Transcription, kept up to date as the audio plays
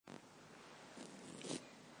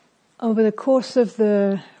Over the course of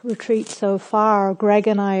the retreat so far, Greg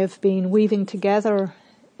and I have been weaving together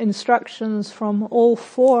instructions from all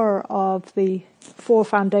four of the four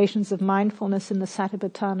foundations of mindfulness in the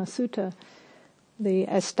Satipatthana Sutta, the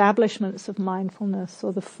establishments of mindfulness,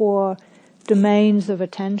 or the four domains of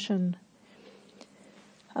attention.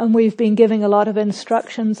 And we've been giving a lot of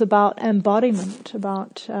instructions about embodiment,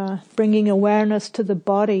 about bringing awareness to the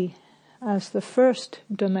body as the first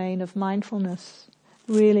domain of mindfulness,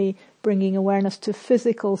 really bringing awareness to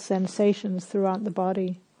physical sensations throughout the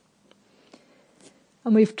body.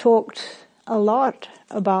 And we've talked a lot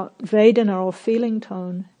about Vedana or feeling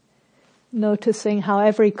tone, noticing how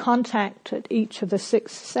every contact at each of the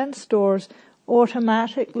 6 sense doors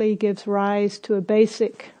automatically gives rise to a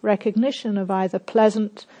basic recognition of either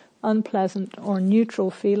pleasant, unpleasant, or neutral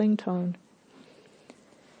feeling tone.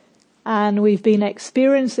 And we've been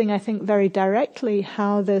experiencing, I think, very directly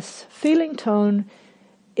how this feeling tone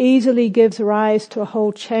easily gives rise to a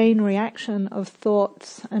whole chain reaction of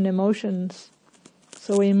thoughts and emotions.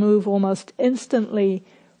 So we move almost instantly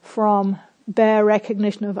from bare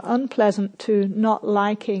recognition of unpleasant to not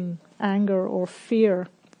liking, anger or fear.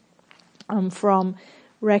 From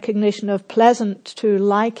recognition of pleasant to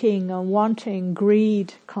liking and wanting,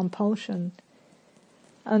 greed, compulsion.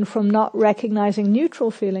 And from not recognizing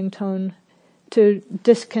neutral feeling tone to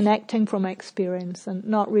disconnecting from experience and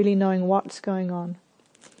not really knowing what's going on.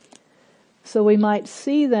 So we might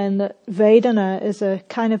see then that Vedana is a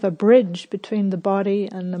kind of a bridge between the body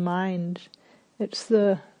and the mind. It's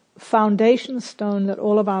the foundation stone that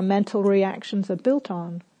all of our mental reactions are built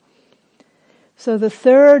on. So the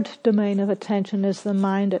third domain of attention is the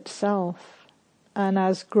mind itself. And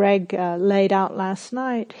as Greg laid out last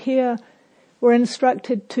night, here we're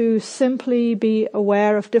instructed to simply be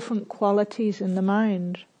aware of different qualities in the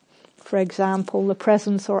mind. For example, the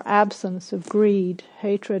presence or absence of greed,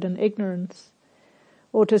 hatred and ignorance.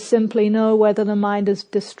 Or to simply know whether the mind is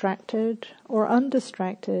distracted or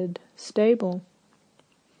undistracted, stable.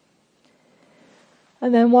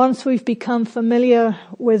 And then once we've become familiar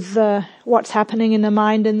with what's happening in the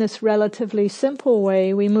mind in this relatively simple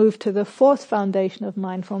way, we move to the fourth foundation of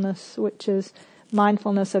mindfulness, which is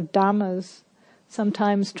mindfulness of dhammas,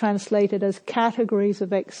 sometimes translated as categories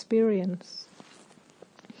of experience.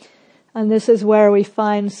 And this is where we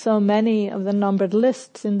find so many of the numbered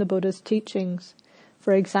lists in the Buddha's teachings.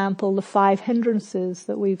 For example, the 5 hindrances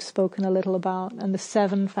that we've spoken a little about and the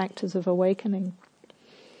 7 factors of awakening.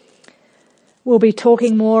 We'll be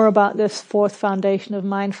talking more about this fourth foundation of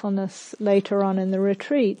mindfulness later on in the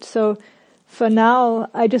retreat. So for now,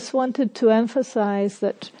 I just wanted to emphasize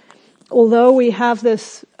that although we have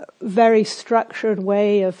this very structured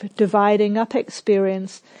way of dividing up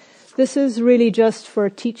experience, this is really just for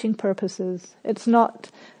teaching purposes. It's not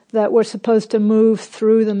that we're supposed to move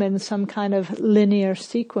through them in some kind of linear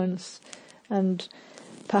sequence and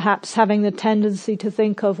perhaps having the tendency to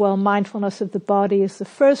think of, well, mindfulness of the body is the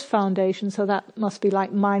first foundation, so that must be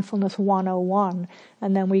like mindfulness 101,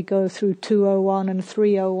 and then we go through 201 and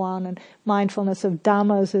 301, and mindfulness of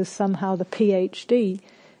dhammas is somehow the PhD.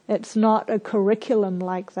 It's not a curriculum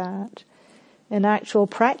like that. In actual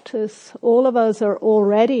practice, all of us are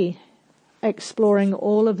already exploring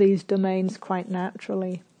all of these domains quite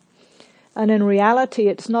naturally. And in reality,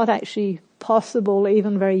 it's not actually possible,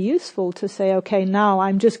 even very useful, to say, okay, now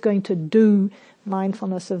I'm just going to do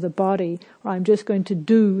mindfulness of the body, or I'm just going to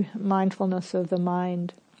do mindfulness of the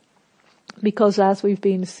mind. Because as we've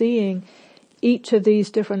been seeing, each of these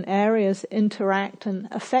different areas interact and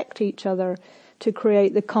affect each other to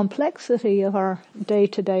create the complexity of our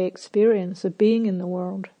day-to-day experience of being in the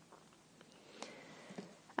world.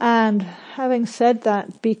 And having said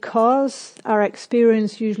that, because our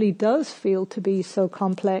experience usually does feel to be so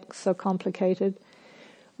complex, so complicated,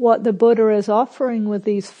 what the Buddha is offering with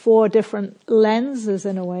these 4 different lenses,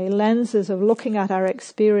 in a way, lenses of looking at our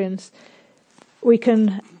experience, we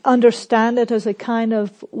can understand it as a kind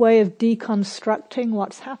of way of deconstructing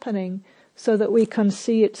what's happening so that we can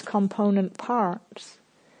see its component parts.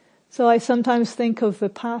 So I sometimes think of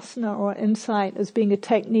vipassana or insight as being a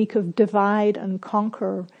technique of divide and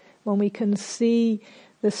conquer, when we can see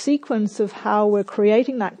the sequence of how we're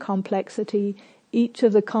creating that complexity. Each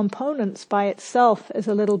of the components by itself is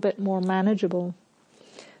a little bit more manageable.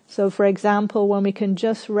 So for example, when we can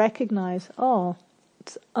just recognize, oh,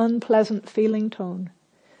 it's unpleasant feeling tone.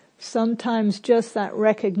 Sometimes just that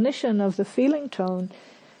recognition of the feeling tone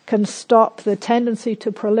can stop the tendency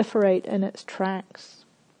to proliferate in its tracks.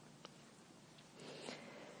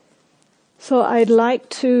 So I'd like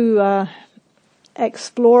to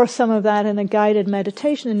explore some of that in a guided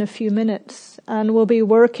meditation in a few minutes, and we'll be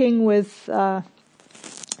working with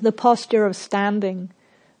the posture of standing.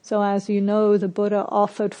 So as you know, the Buddha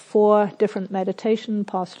offered 4 different meditation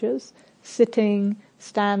postures: sitting,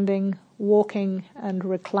 standing, walking, and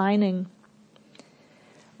reclining.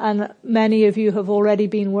 And many of you have already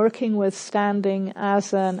been working with standing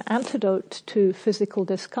as an antidote to physical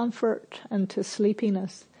discomfort and to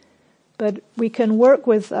sleepiness. But we can work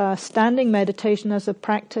with standing meditation as a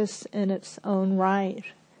practice in its own right.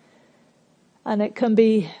 And it can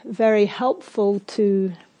be very helpful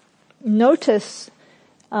to notice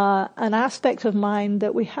an aspect of mind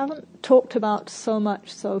that we haven't talked about so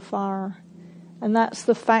much so far. And that's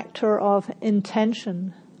the factor of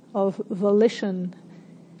intention, of volition.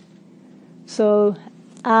 So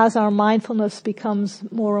as our mindfulness becomes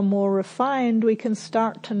more and more refined, we can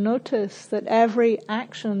start to notice that every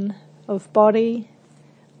action of body,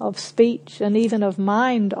 of speech, and even of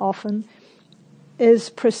mind often is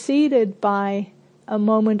preceded by a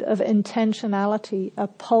moment of intentionality, a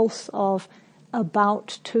pulse of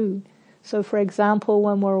about to. So for example,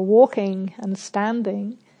 when we're walking and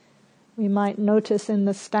standing, we might notice in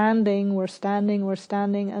the standing, we're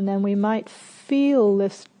standing, and then we might feel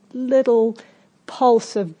this little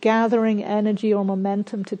pulse of gathering energy or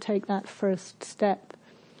momentum to take that first step.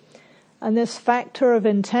 And this factor of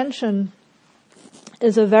intention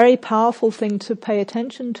is a very powerful thing to pay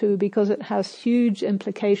attention to, because it has huge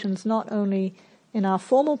implications not only in our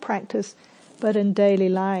formal practice but in daily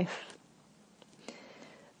life.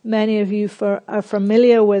 Many of you are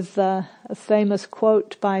familiar with a famous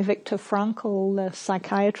quote by Viktor Frankl, the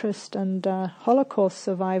psychiatrist and Holocaust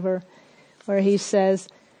survivor, where he says,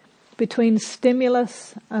 "Between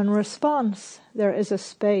stimulus and response, there is a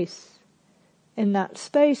space. In that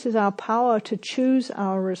space is our power to choose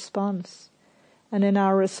our response. And in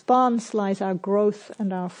our response lies our growth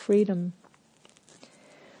and our freedom."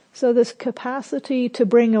 So this capacity to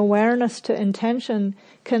bring awareness to intention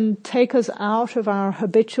can take us out of our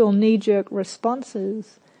habitual knee-jerk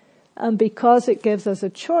responses. And because it gives us a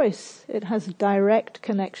choice, it has direct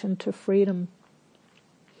connection to freedom.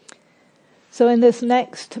 So in this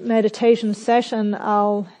next meditation session,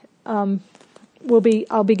 I'll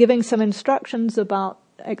be giving some instructions about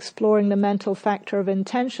exploring the mental factor of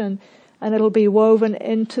intention, and it'll be woven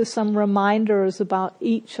into some reminders about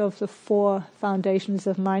each of the 4 foundations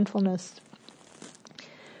of mindfulness.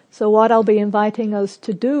 So what I'll be inviting us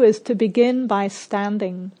to do is to begin by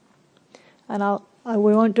standing. And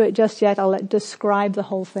we won't do it just yet. I'll describe the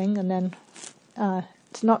whole thing, and then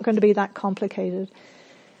it's not going to be that complicated.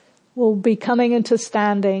 We'll be coming into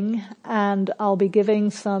standing, and I'll be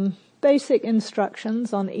giving some basic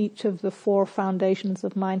instructions on each of the 4 foundations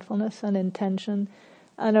of mindfulness and intention.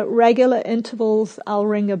 And at regular intervals, I'll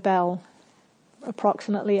ring a bell,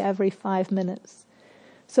 approximately every 5 minutes.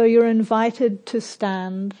 So you're invited to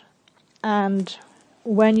stand, and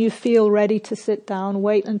when you feel ready to sit down,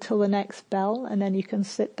 wait until the next bell, and then you can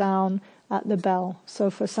sit down at the bell. So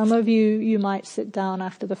for some of you, you might sit down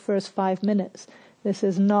after the first 5 minutes. This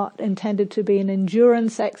is not intended to be an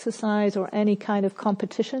endurance exercise or any kind of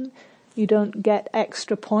competition. You don't get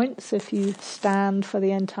extra points if you stand for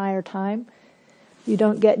the entire time. You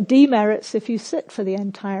don't get demerits if you sit for the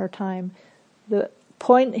entire time. The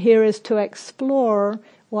point here is to explore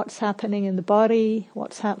what's happening in the body,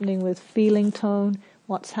 what's happening with feeling tone,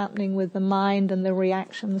 what's happening with the mind and the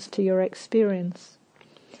reactions to your experience.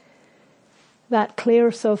 That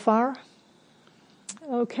clear so far?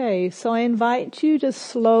 Okay, so I invite you to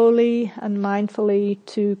slowly and mindfully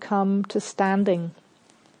to come to standing.